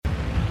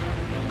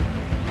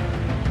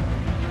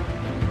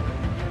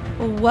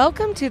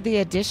Welcome to the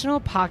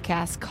additional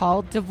podcast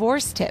called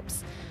Divorce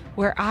Tips,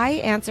 where I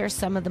answer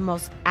some of the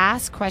most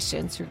asked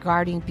questions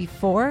regarding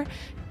before,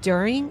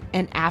 during,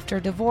 and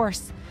after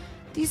divorce.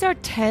 These are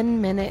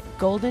 10-minute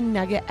golden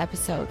nugget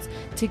episodes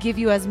to give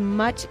you as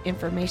much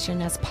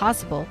information as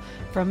possible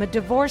from a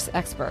divorce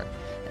expert.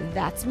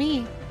 That's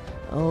me.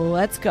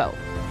 Let's go.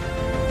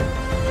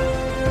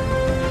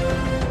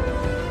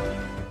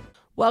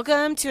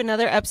 Welcome to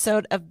another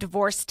episode of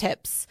Divorce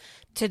Tips.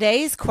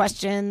 Today's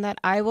question that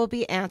I will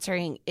be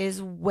answering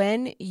is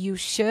when you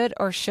should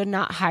or should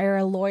not hire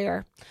a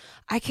lawyer.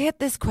 I get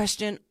this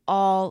question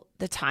all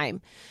the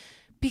time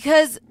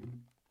because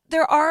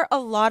there are a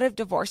lot of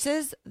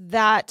divorces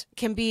that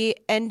can be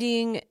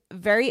ending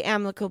very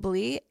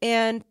amicably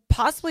and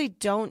possibly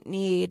don't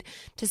need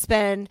to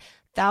spend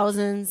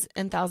thousands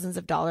and thousands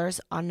of dollars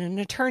on an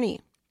attorney.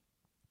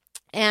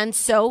 And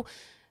so,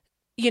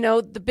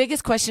 the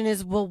biggest question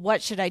is, well,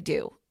 what should I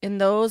do in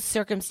those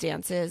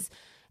circumstances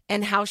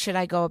and how should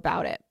I go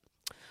about it?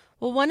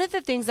 Well, one of the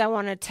things I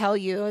want to tell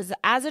you is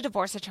as a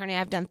divorce attorney,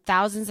 I've done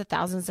thousands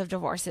of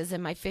divorces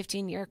in my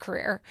 15-year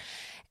career.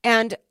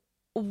 And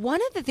one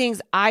of the things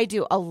I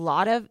do a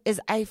lot of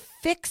is I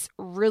fix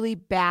really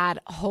bad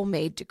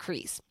homemade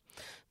decrees.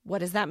 What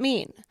does that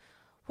mean?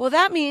 Well,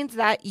 that means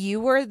that you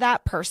were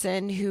that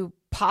person who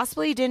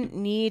possibly didn't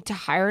need to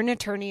hire an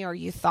attorney, or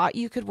you thought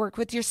you could work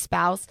with your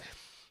spouse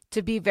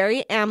to be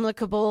very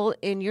amicable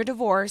in your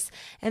divorce,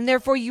 and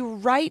therefore you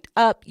write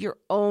up your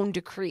own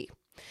decree.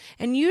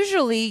 And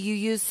usually you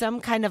use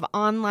some kind of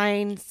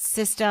online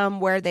system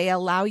where they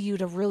allow you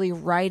to really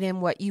write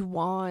in what you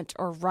want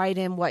or write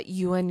in what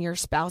you and your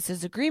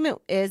spouse's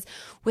agreement is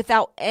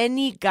without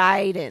any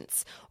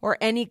guidance or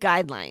any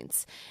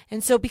guidelines.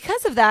 And so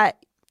because of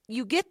that,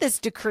 you get this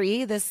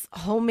decree, this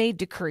homemade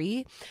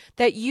decree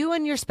that you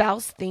and your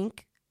spouse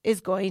think is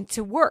going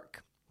to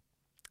work.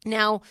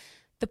 Now,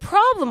 the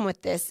problem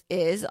with this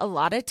is a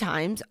lot of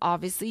times,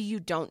 obviously, you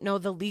don't know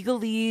the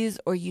legalese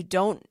or you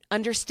don't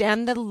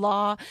understand the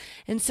law.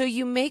 And so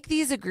you make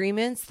these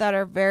agreements that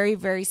are very,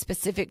 very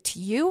specific to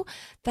you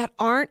that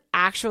aren't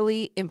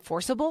actually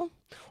enforceable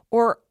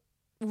or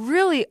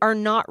really are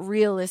not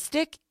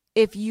realistic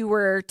if you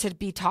were to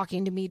be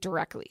talking to me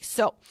directly.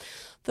 So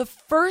the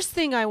first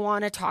thing I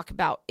want to talk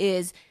about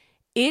is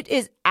it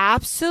is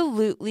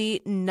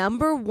absolutely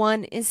number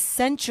one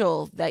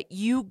essential that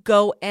you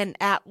go and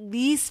at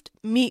least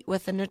meet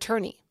with an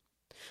attorney.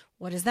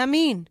 What does that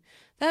mean?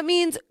 That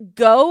means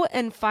go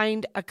and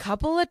find a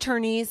couple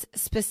attorneys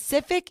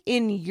specific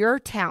in your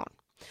town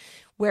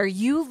where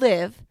you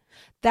live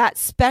that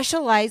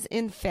specialize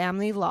in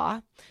family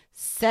law,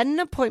 set an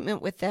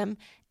appointment with them,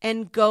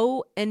 and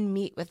go and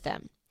meet with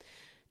them.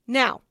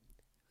 Now,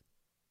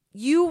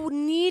 you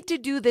need to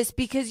do this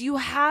because you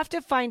have to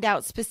find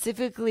out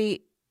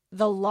specifically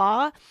the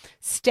law,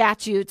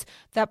 statutes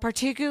that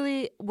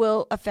particularly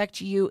will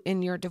affect you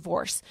in your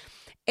divorce.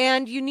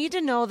 And you need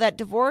to know that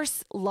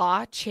divorce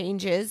law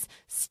changes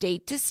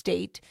state to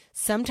state,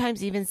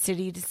 sometimes even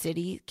city to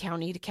city,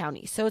 county to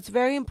county. So it's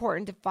very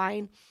important to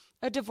find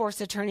a divorce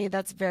attorney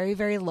that's very,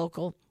 very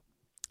local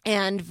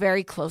and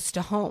very close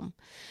to home.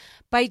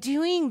 By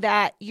doing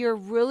that, you're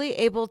really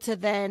able to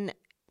then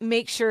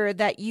make sure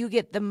that you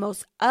get the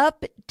most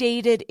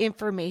updated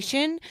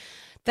information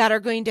that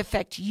are going to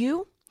affect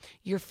you,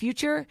 your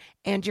future,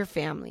 and your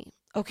family.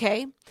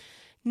 Okay?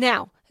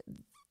 Now,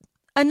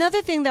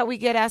 another thing that we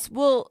get asked,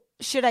 well,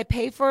 should I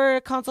pay for a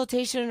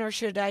consultation or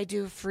should I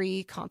do a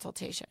free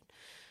consultation?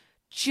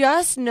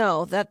 Just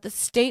know that the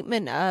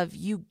statement of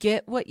you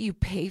get what you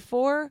pay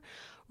for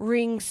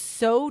rings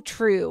so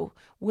true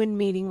when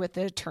meeting with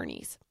the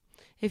attorneys.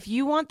 If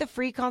you want the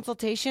free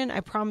consultation,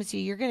 I promise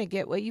you're going to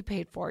get what you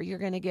paid for. You're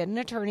going to get an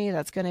attorney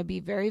that's going to be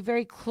very,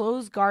 very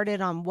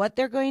close-guarded on what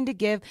they're going to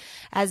give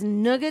as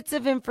nuggets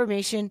of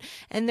information,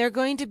 and they're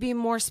going to be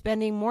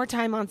spending more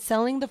time on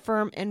selling the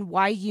firm and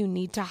why you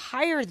need to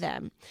hire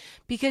them.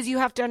 Because you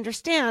have to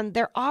understand,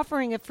 they're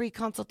offering a free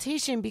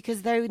consultation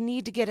because they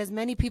need to get as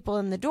many people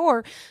in the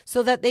door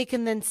so that they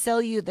can then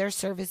sell you their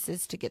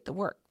services to get the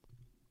work.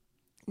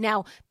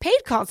 Now,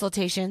 paid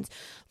consultations,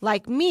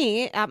 like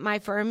me at my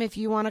firm, if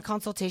you want a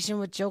consultation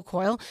with Jill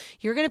Coyle,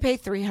 you're going to pay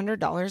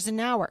 $300 an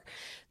hour.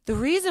 The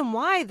reason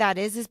why that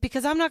is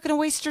because I'm not going to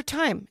waste your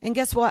time. And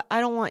guess what? I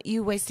don't want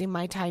you wasting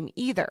my time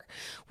either.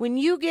 When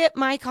you get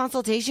my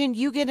consultation,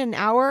 you get an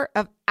hour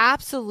of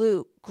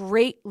absolute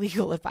great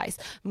legal advice.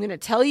 I'm going to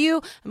tell you,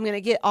 I'm going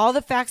to get all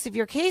the facts of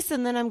your case,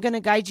 and then I'm going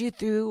to guide you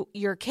through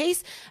your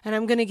case, and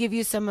I'm going to give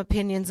you some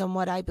opinions on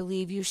what I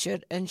believe you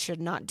should and should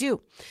not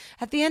do.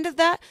 At the end of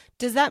that,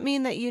 does that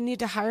mean that you need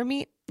to hire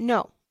me?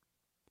 No.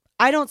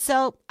 I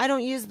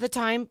don't use the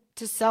time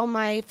to sell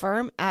my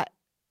firm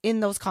in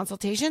those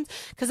consultations,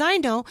 because I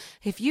know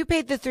if you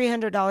paid the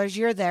 $300,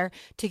 you're there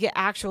to get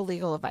actual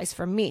legal advice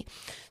from me.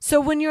 So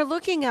when you're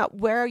looking at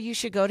where you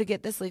should go to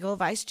get this legal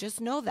advice,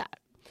 just know that.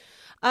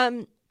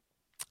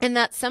 And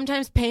that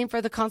sometimes paying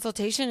for the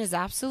consultation is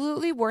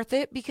absolutely worth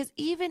it, because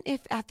even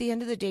if at the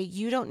end of the day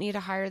you don't need to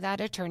hire that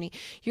attorney,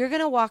 you're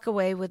going to walk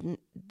away with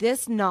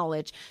this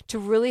knowledge to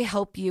really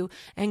help you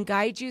and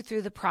guide you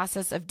through the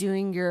process of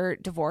doing your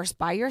divorce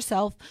by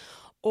yourself,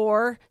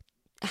 or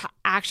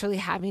actually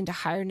having to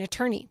hire an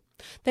attorney.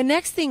 The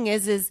next thing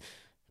is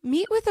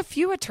meet with a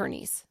few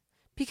attorneys.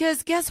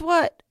 Because guess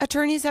what?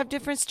 Attorneys have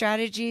different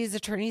strategies.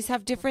 Attorneys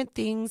have different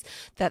things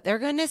that they're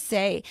going to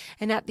say.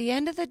 And at the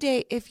end of the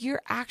day, if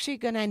you're actually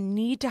going to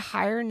need to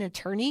hire an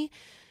attorney,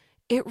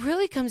 it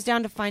really comes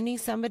down to finding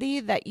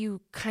somebody that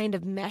you kind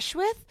of mesh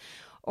with,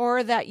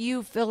 or that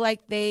you feel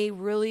like they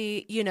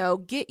really,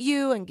 get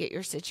you and get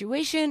your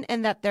situation,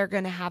 and that they're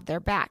going to have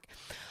their back.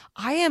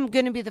 I am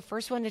going to be the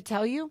first one to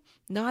tell you,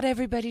 not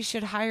everybody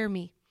should hire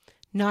me.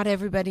 Not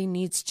everybody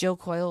needs Jill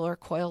Coyle or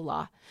Coyle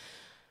Law.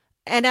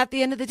 And at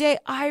the end of the day,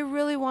 I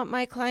really want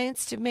my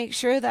clients to make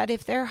sure that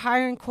if they're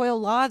hiring Coyle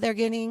Law, they're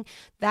getting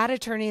that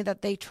attorney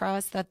that they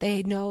trust, that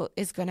they know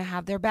is going to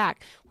have their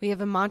back. We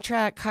have a mantra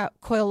at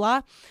Coyle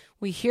Law.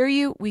 We hear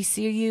you, we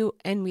see you,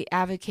 and we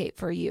advocate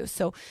for you.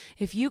 So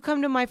if you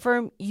come to my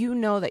firm, you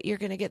know that you're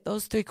going to get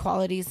those 3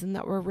 qualities and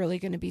that we're really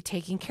going to be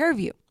taking care of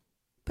you.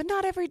 But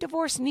not every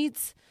divorce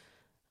needs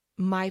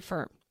my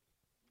firm.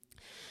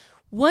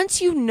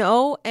 Once you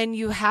know and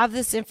you have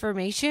this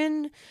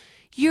information,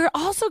 you're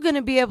also going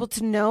to be able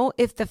to know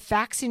if the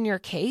facts in your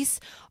case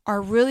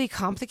are really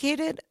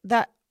complicated,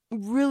 that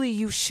really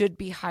you should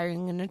be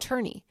hiring an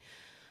attorney.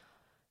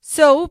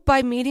 So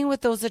by meeting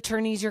with those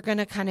attorneys, you're going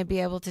to kind of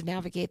be able to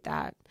navigate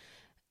that.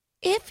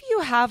 If you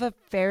have a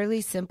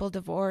fairly simple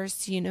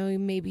divorce,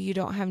 maybe you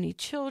don't have any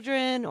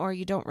children, or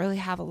you don't really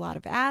have a lot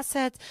of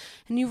assets,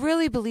 and you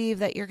really believe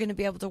that you're going to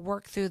be able to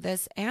work through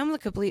this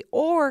amicably,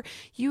 or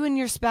you and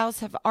your spouse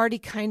have already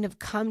kind of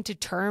come to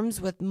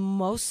terms with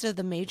most of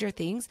the major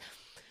things,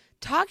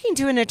 talking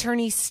to an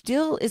attorney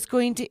still is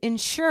going to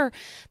ensure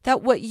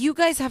that what you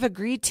guys have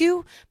agreed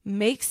to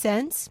makes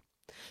sense,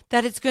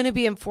 that it's going to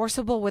be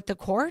enforceable with the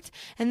court,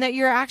 and that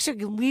you're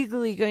actually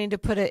legally going to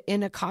put it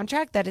in a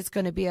contract that it's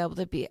going to be able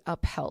to be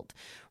upheld.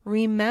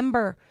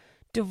 Remember,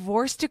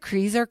 divorce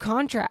decrees are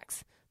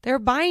contracts. They're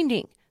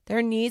binding.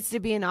 There needs to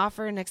be an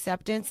offer and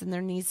acceptance, and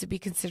there needs to be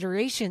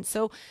consideration.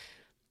 So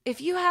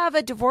if you have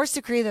a divorce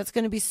decree that's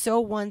going to be so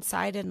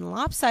one-sided and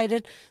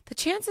lopsided, the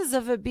chances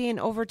of it being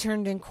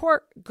overturned in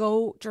court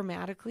go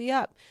dramatically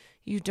up.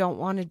 You don't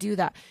want to do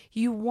that.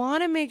 You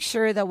want to make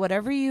sure that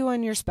whatever you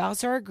and your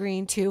spouse are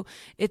agreeing to,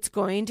 it's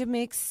going to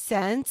make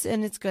sense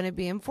and it's going to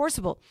be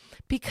enforceable.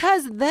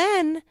 Because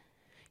then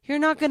you're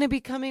not going to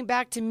be coming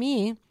back to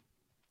me,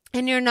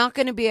 and you're not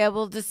going to be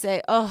able to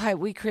say,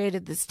 we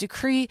created this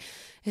decree.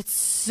 It's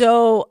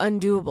so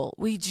undoable.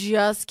 We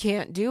just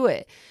can't do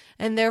it.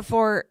 And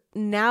therefore,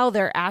 now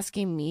they're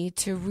asking me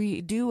to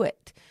redo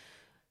it.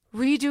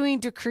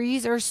 Redoing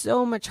decrees are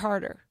so much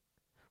harder.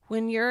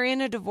 When you're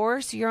in a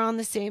divorce, you're on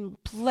the same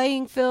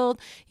playing field.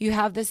 You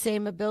have the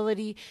same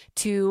ability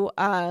to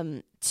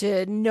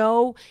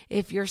know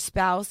if your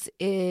spouse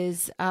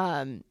is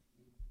on,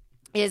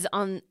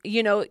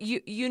 you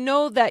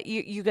know that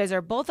you guys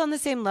are both on the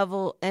same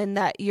level, and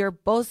that you're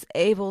both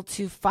able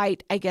to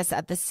fight, I guess,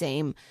 at the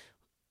same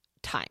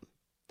time.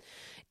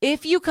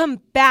 If you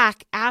come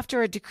back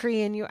after a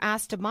decree and you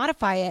ask to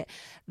modify it,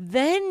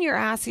 then you're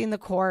asking the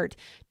court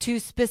to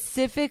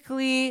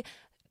specifically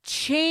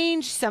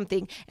change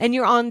something, and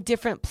you're on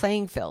different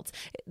playing fields.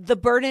 The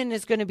burden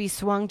is going to be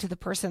swung to the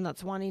person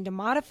that's wanting to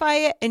modify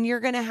it, and you're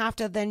going to have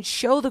to then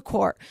show the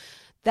court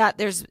that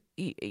there's,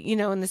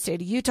 in the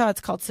state of Utah, it's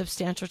called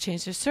substantial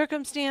change of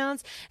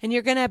circumstance, and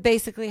you're going to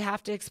basically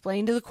have to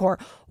explain to the court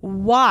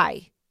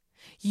why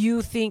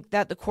you think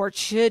that the court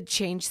should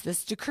change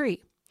this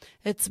decree.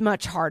 It's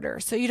much harder,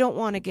 so you don't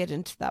want to get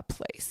into that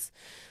place.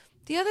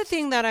 The other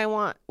thing that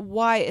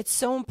why it's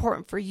so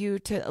important for you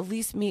to at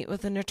least meet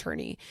with an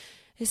attorney,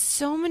 is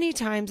so many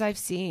times I've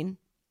seen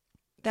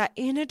that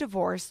in a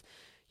divorce,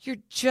 you're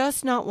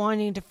just not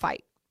wanting to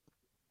fight.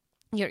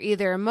 You're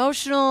either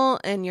emotional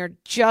and you're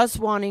just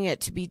wanting it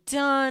to be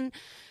done.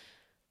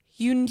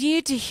 You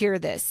need to hear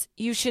this.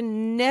 You should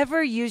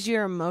never use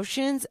your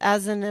emotions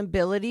as an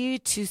ability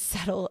to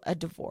settle a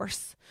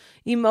divorce.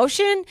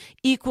 Emotion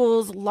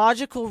equals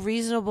logical,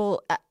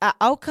 reasonable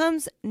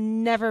outcomes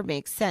never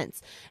makes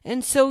sense.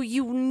 And so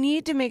you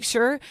need to make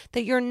sure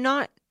that you're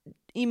not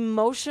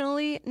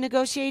emotionally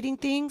negotiating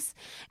things,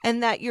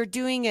 and that you're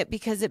doing it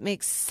because it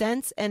makes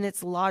sense and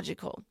it's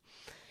logical.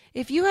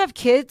 If you have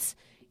kids,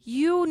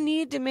 you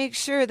need to make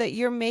sure that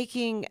you're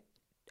making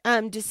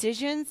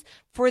decisions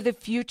for the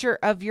future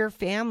of your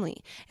family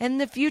and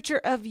the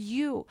future of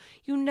you.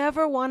 You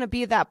never want to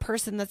be that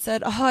person that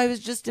said, I was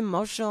just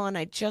emotional and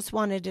I just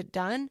wanted it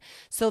done,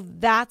 so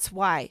that's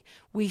why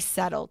we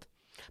settled.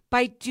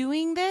 By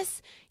doing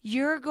this,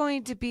 you're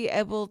going to be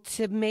able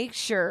to make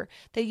sure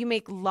that you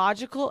make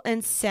logical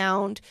and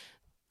sound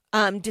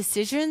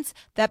decisions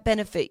that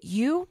benefit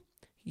you,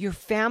 your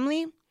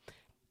family,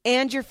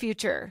 and your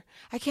future.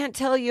 I can't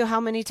tell you how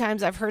many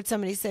times I've heard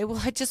somebody say,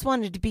 well, I just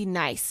wanted to be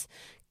nice.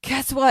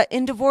 Guess what?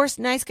 In divorce,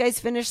 nice guys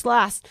finish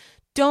last.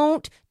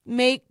 Don't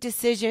make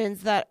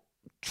decisions that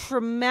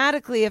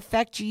traumatically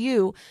affect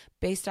you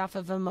based off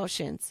of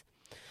emotions.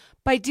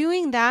 By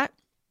doing that,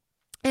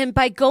 and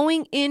by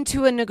going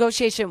into a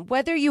negotiation,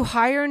 whether you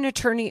hire an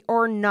attorney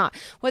or not,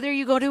 whether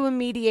you go to a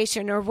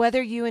mediation or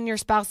whether you and your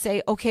spouse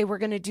say, okay, we're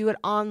going to do it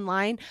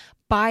online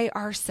by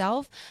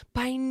ourselves,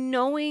 by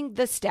knowing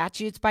the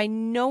statutes, by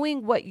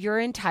knowing what you're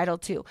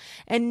entitled to,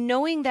 and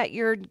knowing that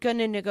you're going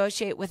to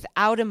negotiate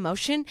without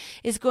emotion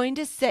is going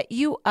to set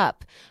you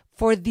up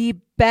for the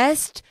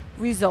best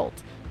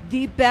result,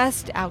 the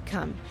best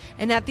outcome.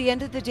 And at the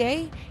end of the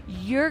day,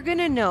 you're going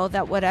to know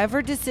that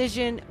whatever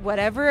decision,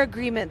 whatever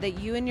agreement that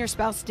you and your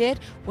spouse did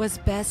was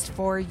best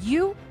for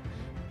you,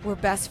 were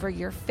best for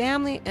your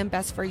family, and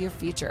best for your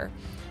future.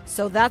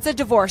 So that's a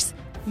divorce.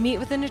 Meet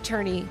with an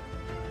attorney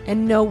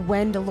and know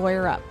when to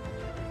lawyer up.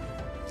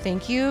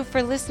 Thank you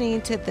for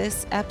listening to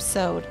this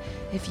episode.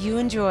 If you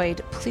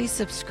enjoyed, please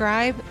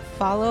subscribe,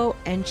 follow,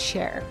 and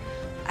share.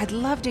 I'd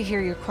love to hear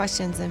your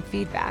questions and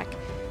feedback.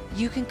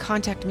 You can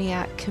contact me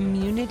at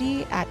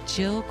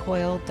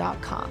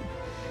community@jillcoyle.com.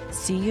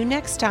 See you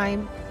next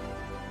time.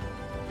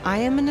 I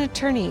am an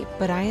attorney,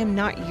 but I am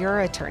not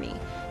your attorney.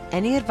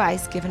 Any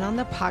advice given on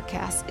the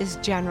podcast is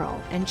general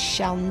and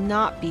shall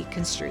not be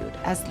construed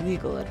as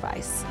legal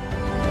advice.